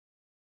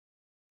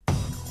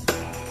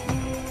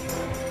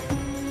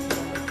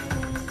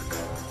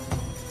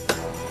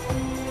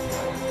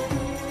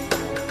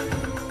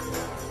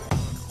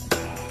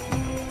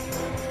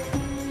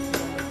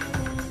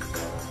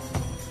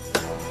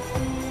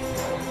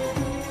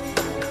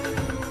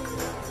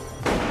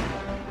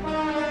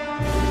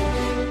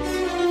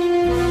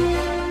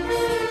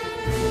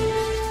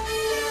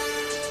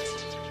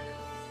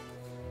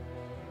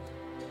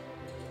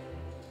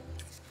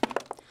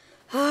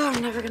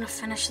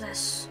finish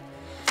this.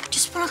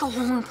 Just wanna go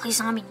home and play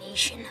Zombie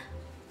Nation.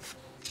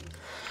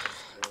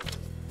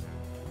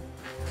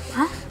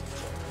 Huh?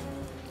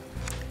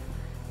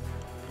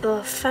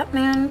 The Fat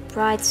Man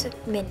rides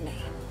at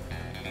midnight.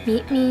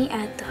 Meet me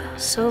at the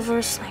Silver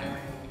Slimer.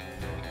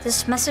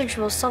 This message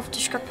will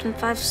self-destruct in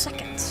 5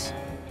 seconds.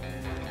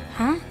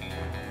 Huh?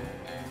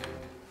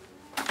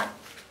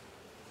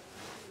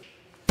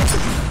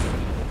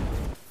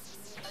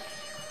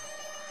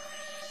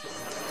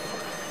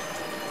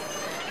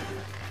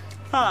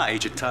 Ah,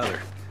 Agent Tyler.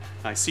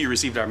 I see you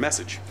received our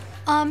message.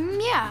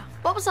 Yeah.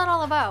 What was that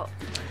all about?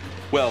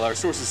 Well, our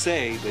sources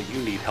say that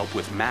you need help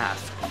with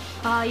math.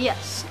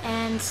 Yes.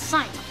 And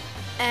science.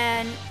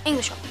 And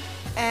English.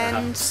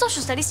 And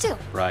social studies, too.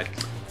 Right.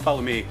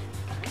 Follow me.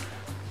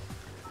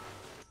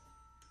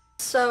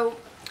 So,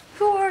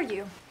 who are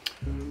you?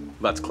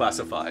 That's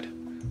classified.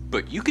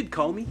 But you could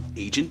call me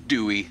Agent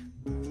Dewey.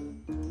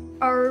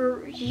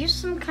 Are you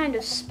some kind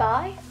of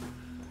spy?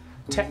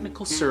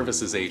 Technical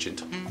Services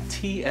Agent.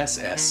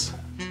 TSS.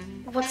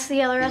 What's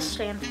the other S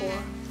stand for?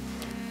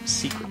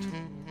 Secret.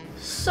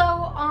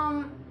 So,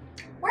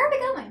 where are we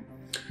going?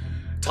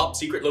 Top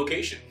secret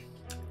location.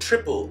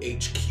 Triple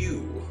HQ.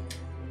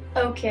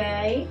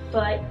 Okay,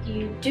 but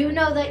you do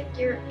know that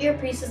your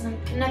earpiece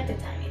isn't connected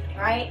to anything,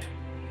 right?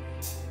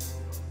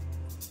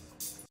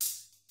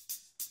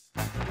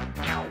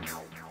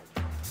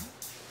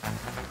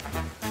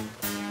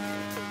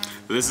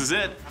 This is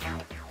it.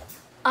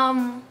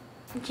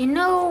 You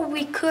know,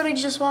 we could have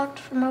just walked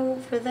from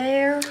over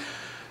there.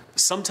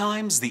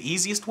 Sometimes the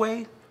easiest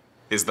way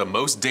is the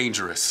most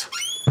dangerous.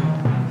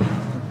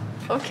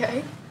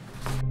 Okay.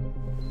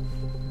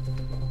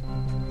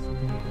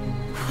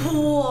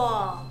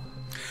 Whoa.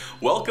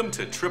 Welcome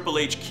to Triple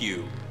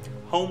HQ,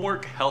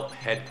 Homework Help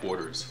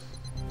Headquarters.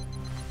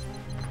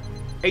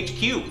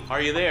 HQ,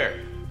 are you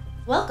there?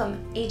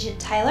 Welcome, Agent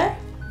Tyler.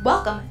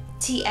 Welcome,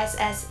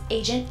 TSS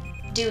Agent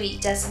Dewey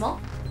Decimal.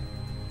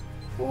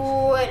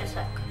 Wait a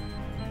sec.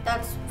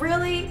 That's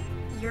really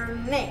your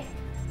name?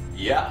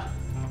 Yeah.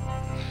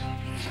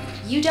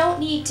 You don't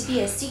need to be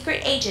a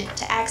secret agent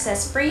to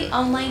access free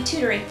online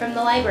tutoring from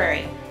the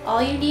library.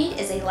 All you need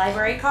is a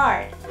library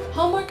card.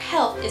 Homework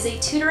Help is a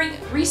tutoring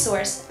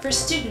resource for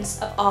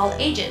students of all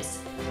ages.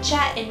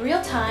 Chat in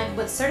real time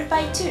with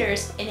certified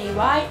tutors in a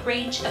wide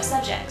range of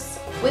subjects.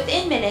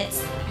 Within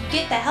minutes, you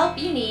get the help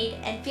you need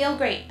and feel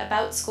great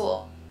about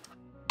school.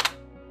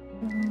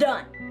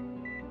 Done.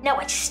 Now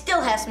I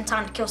still have some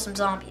time to kill some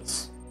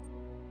zombies.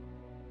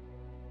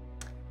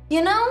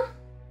 You know,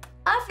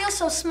 I feel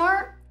so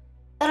smart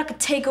that I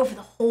could take over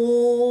the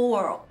whole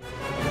world.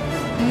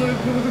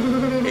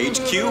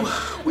 HQ,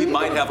 we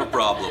might have a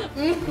problem.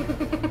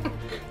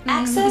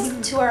 Access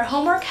to our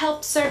Homework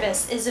Help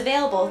service is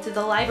available through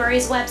the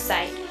library's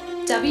website,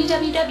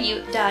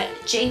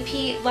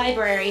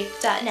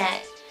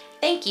 www.jplibrary.net.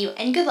 Thank you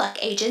and good luck,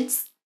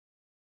 agents.